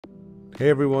Hey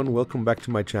everyone, welcome back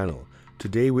to my channel.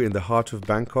 Today we're in the heart of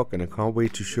Bangkok and I can't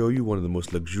wait to show you one of the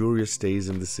most luxurious stays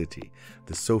in the city,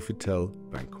 the Sofitel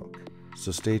Bangkok.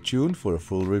 So stay tuned for a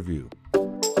full review.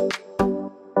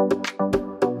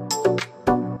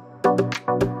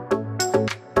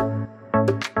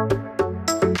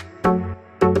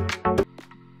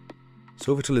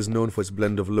 Sofitel is known for its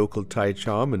blend of local Thai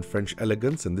charm and French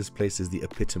elegance, and this place is the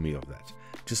epitome of that.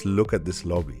 Just look at this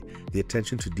lobby. The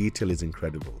attention to detail is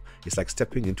incredible. It's like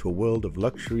stepping into a world of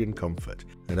luxury and comfort.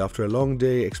 And after a long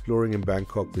day exploring in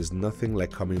Bangkok, there's nothing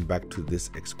like coming back to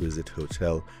this exquisite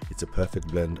hotel. It's a perfect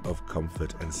blend of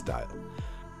comfort and style.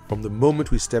 From the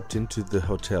moment we stepped into the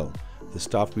hotel, the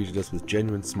staff greeted us with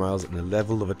genuine smiles and a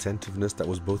level of attentiveness that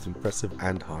was both impressive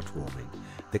and heartwarming.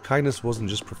 Their kindness wasn't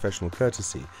just professional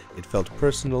courtesy, it felt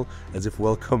personal, as if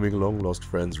welcoming long-lost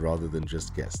friends rather than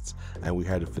just guests. And we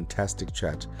had a fantastic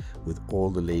chat with all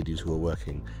the ladies who were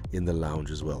working in the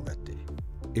lounge as well that day.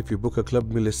 If you book a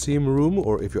Club Millésime room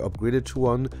or if you're upgraded to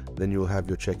one, then you'll have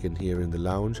your check-in here in the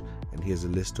lounge, and here's a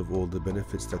list of all the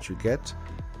benefits that you get.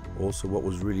 Also, what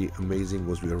was really amazing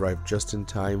was we arrived just in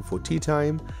time for tea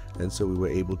time, and so we were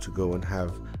able to go and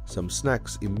have some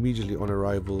snacks immediately on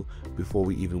arrival before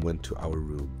we even went to our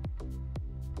room.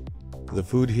 The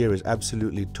food here is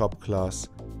absolutely top class,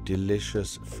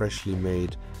 delicious, freshly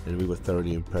made, and we were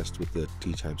thoroughly impressed with the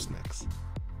tea time snacks.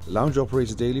 The lounge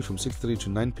operates daily from 6:30 to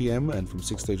 9 p.m. and from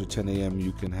 6:30 to 10 a.m.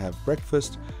 you can have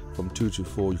breakfast, from 2 to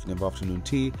 4 you can have afternoon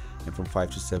tea, and from 5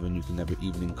 to 7 you can have your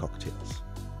evening cocktails.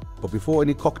 But before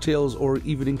any cocktails or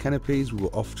evening canapes, we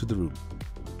were off to the room.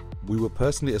 We were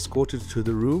personally escorted to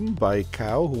the room by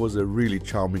Kao, who was a really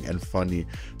charming and funny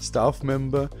staff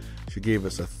member. She gave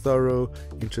us a thorough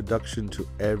introduction to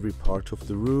every part of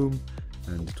the room,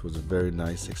 and it was a very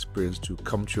nice experience to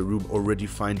come to your room, already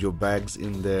find your bags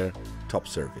in there. Top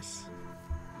service.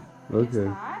 Okay.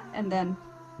 And then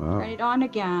turn it on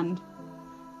again.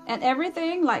 And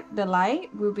everything, like the light,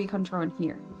 will be controlled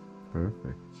here.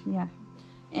 Perfect. Yeah.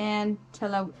 And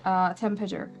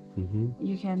temperature.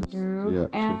 You can do,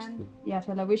 and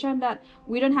television. That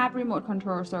we don't have remote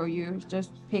control, so you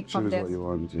just pick from this. Choose what you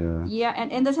want, yeah. And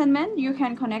entertainment, you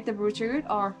can connect the Bluetooth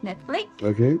or Netflix.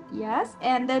 Okay. Yes.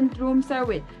 And then room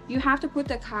service, you have to put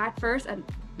the card first and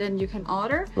then you can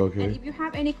order. Okay. And if you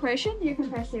have any question, you can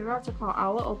press 0 to call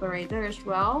our operator as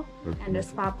well. Okay. And the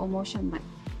spa promotion line.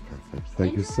 Perfect.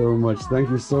 Thank you so much. Thank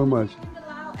you so much.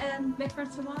 And make for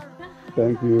tomorrow.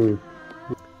 Thank you.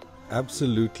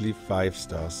 Absolutely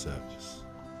 5-star service.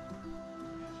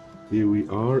 Here we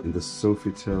are in the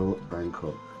Sofitel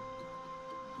Bangkok.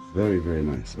 Very, very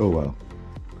nice. Oh wow.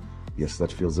 Yes,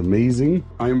 that feels amazing.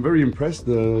 I am very impressed.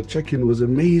 The check-in was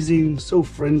amazing. So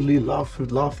friendly,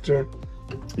 laughter.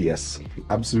 Yes,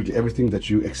 absolutely everything that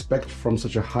you expect from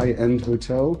such a high-end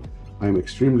hotel. I'm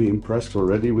extremely impressed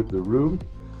already with the room.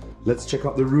 Let's check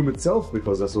out the room itself,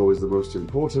 because that's always the most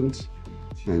important.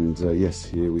 And yes,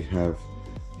 here we have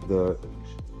the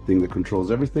thing that controls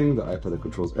everything, the iPad that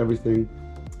controls everything,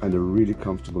 and a really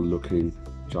comfortable looking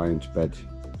giant bed,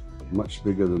 much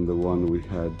bigger than the one we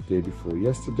had the day before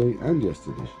yesterday and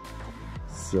yesterday.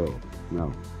 So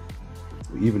now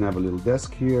we even have a little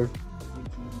desk here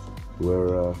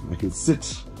where I can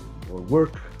sit or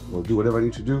work or do whatever I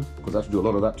need to do, because I have to do a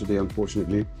lot of that today,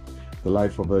 unfortunately. The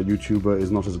life of a YouTuber is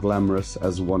not as glamorous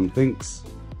as one thinks.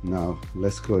 Now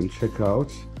let's go and check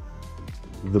out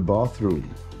the bathroom.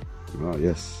 Oh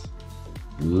yes,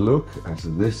 look at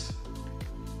this.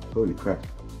 Holy crap.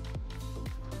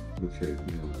 Okay,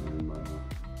 yeah,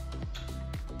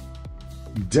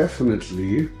 I'm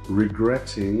definitely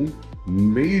regretting,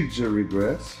 major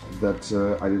regret,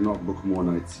 that I did not book more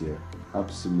nights here.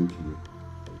 Absolutely.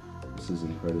 This is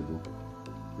incredible.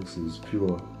 This is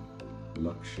pure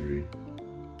luxury.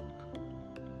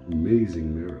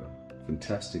 Amazing mirror.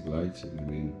 Fantastic lighting. I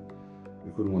mean,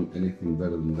 you couldn't want anything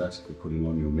better than that if you're putting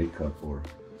on your makeup, or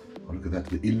oh, look at that,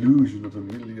 the illusion of a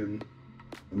million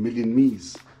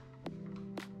me's.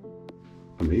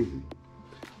 Amazing.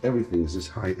 Everything is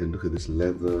just high-end. Look at this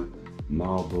leather,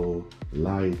 marble,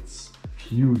 lights,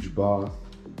 huge bath.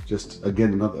 Just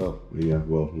again another, oh, yeah,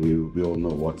 well, we all know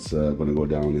what's gonna go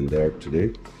down in there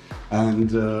today. And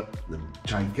the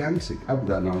gigantic, I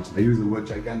use the word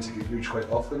gigantic and huge quite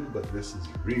often, but this is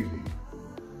really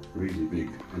big.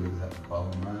 And look at that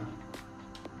bottom, man.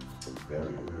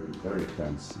 Very, very, very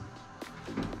fancy.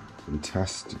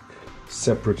 Fantastic.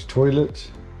 Separate toilet.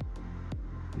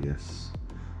 Yes.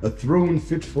 A throne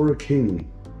fit for a king.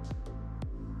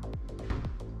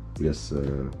 Yes,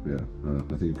 yeah.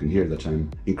 I think you can hear that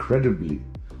I'm incredibly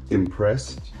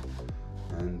impressed.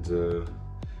 And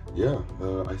yeah,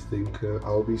 I think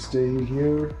I'll be staying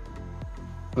here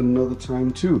another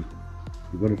time too.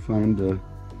 You've got to find oh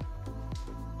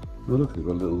look, they've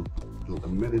got little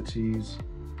amenities.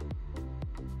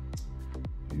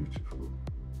 Beautiful.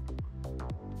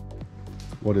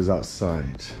 What is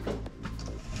outside?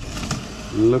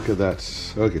 Look at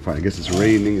that. Okay, fine, I guess it's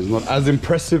raining. It's not as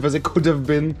impressive as it could have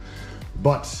been,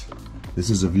 but this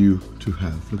is a view to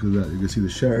have. Look at that. You can see the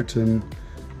Sheraton.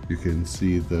 You can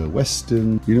see the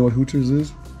Westin. You know what Hooters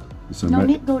is? No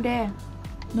need go there.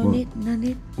 No What? need, no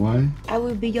need. Why? I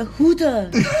will be your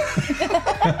hooter. I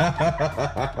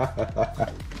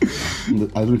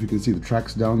don't know if you can see the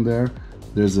tracks down there.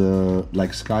 There's a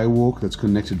like skywalk that's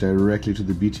connected directly to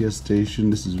the BTS station.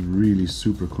 This is really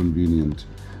super convenient.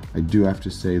 I do have to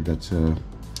say that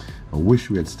I wish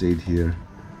we had stayed here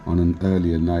on an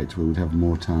earlier night where we'd have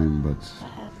more time, but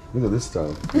look at this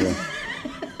style. Yeah.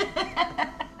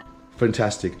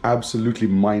 Fantastic, absolutely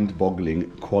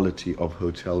mind-boggling quality of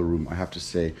hotel room. I have to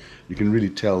say, you can really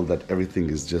tell that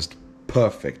everything is just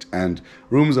perfect, and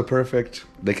rooms are perfect.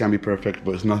 They can be perfect,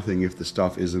 but it's nothing if the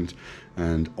staff isn't.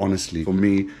 And honestly, for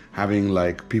me, having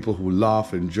like people who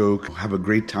laugh and joke, have a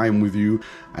great time with you,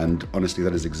 and honestly,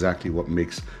 that is exactly what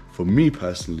makes, for me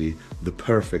personally, the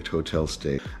perfect hotel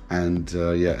stay. And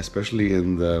yeah, especially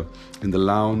in the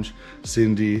lounge,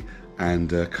 Cindy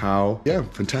and Cow. Yeah,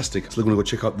 fantastic. So we're gonna go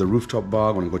check out the rooftop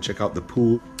bar, we're gonna go check out the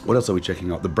pool. What else are we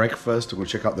checking out? The breakfast, we're gonna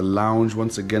check out the lounge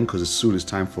once again, because as soon as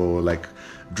time for like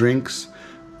drinks.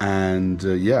 And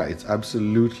yeah, it's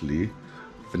absolutely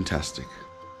fantastic.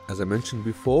 As I mentioned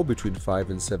before, between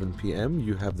 5 and 7 p.m.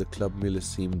 you have the Club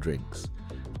Millésime drinks.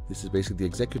 This is basically the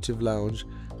executive lounge,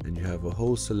 and you have a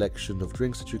whole selection of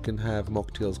drinks that you can have,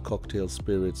 mocktails, cocktails,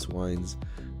 spirits, wines.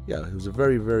 Yeah, it was a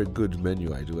very, very good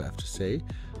menu, I do have to say.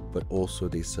 But also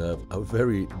they serve a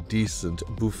very decent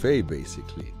buffet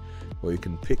basically, where you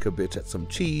can pick a bit at some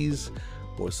cheese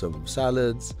or some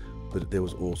salads, but there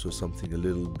was also something a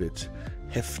little bit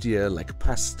heftier like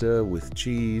pasta with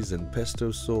cheese and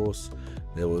pesto sauce.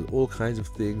 There were all kinds of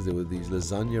things. There were these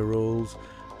lasagna rolls,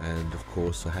 and of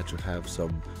course I had to have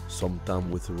some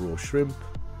somtam with raw shrimp.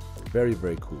 Very,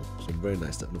 very cool. Some very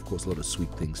nice stuff, and of course a lot of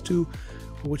sweet things too,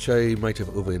 which I might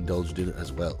have overindulged in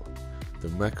as well. The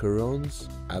macarons,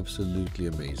 absolutely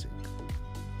amazing.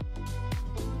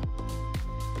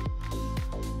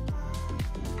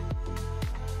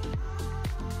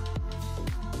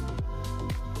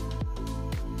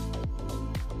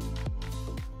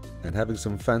 And having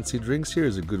some fancy drinks here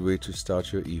is a good way to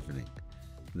start your evening.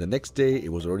 The next day,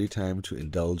 it was already time to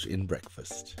indulge in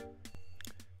breakfast.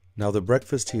 Now the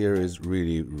breakfast here is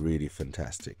really, really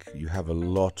fantastic. You have a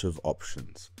lot of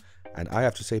options. And I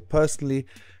have to say personally,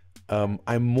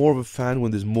 I'm more of a fan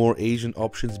when there's more Asian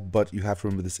options, but you have to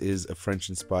remember this is a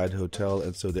French-inspired hotel,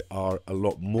 and so there are a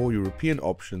lot more European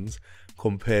options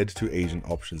compared to Asian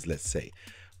options, let's say.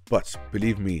 But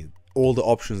believe me, all the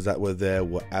options that were there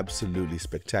were absolutely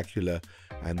spectacular,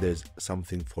 and there's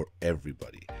something for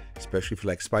everybody. Especially if you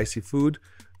like spicy food,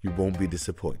 you won't be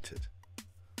disappointed.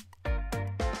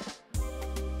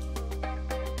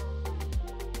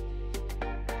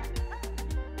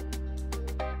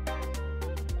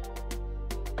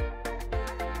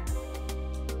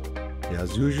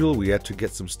 As usual, we had to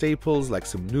get some staples like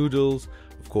some noodles.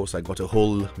 Of course, I got a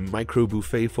whole micro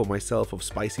buffet for myself of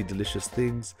spicy, delicious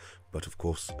things. But of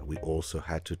course, we also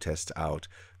had to test out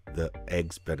the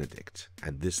Eggs Benedict,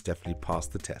 and this definitely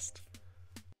passed the test.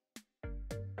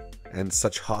 And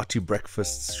such hearty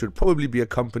breakfasts should probably be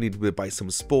accompanied by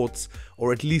some sports,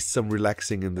 or at least some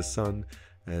relaxing in the sun.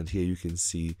 And here you can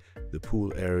see the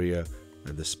pool area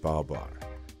and the spa bar.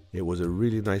 It was a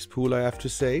really nice pool, I have to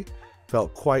say.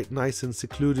 Felt quite nice and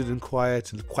secluded and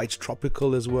quiet, and quite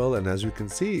tropical as well, and as you can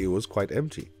see, it was quite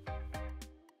empty.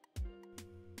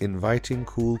 Inviting,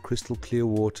 cool, crystal clear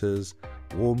waters,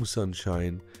 warm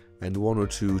sunshine, and one or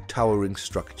two towering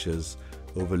structures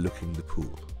overlooking the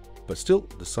pool. But still,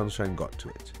 the sunshine got to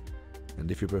it.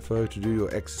 And if you prefer to do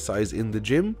your exercise in the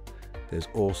gym, there's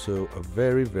also a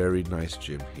very, very nice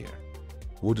gym here.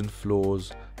 Wooden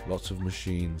floors, lots of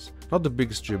machines. Not the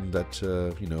biggest gym that,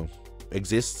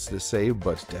 exists, let's say,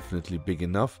 but definitely big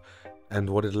enough. And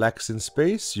what it lacks in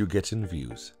space, you get in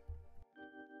views.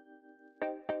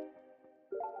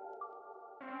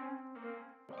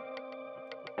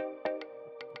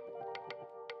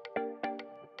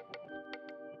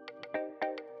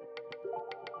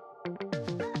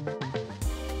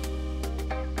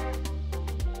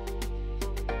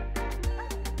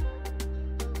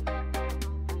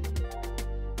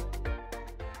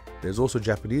 There's also a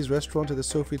Japanese restaurant at the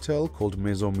Sofitel called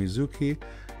Maison Mizuki,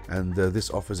 and this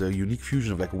offers a unique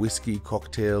fusion of like whiskey,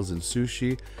 cocktails and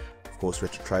sushi. Of course, we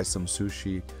had to try some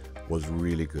sushi. It was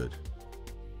really good.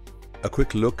 A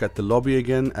quick look at the lobby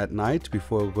again at night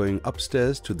before going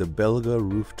upstairs to the Belga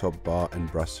rooftop bar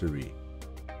and brasserie.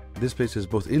 This place has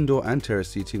both indoor and terrace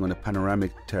seating on a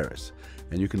panoramic terrace,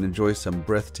 and you can enjoy some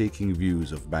breathtaking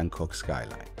views of Bangkok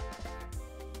skyline.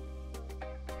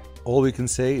 All we can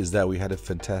say is that we had a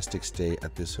fantastic stay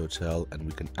at this hotel and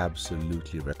we can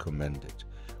absolutely recommend it.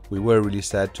 We were really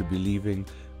sad to be leaving,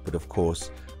 but of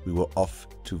course we were off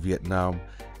to Vietnam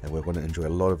and we're going to enjoy a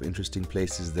lot of interesting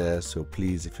places there. So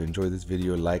please, if you enjoyed this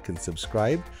video, like and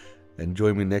subscribe, and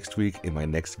join me next week in my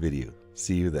next video.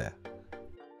 See you there.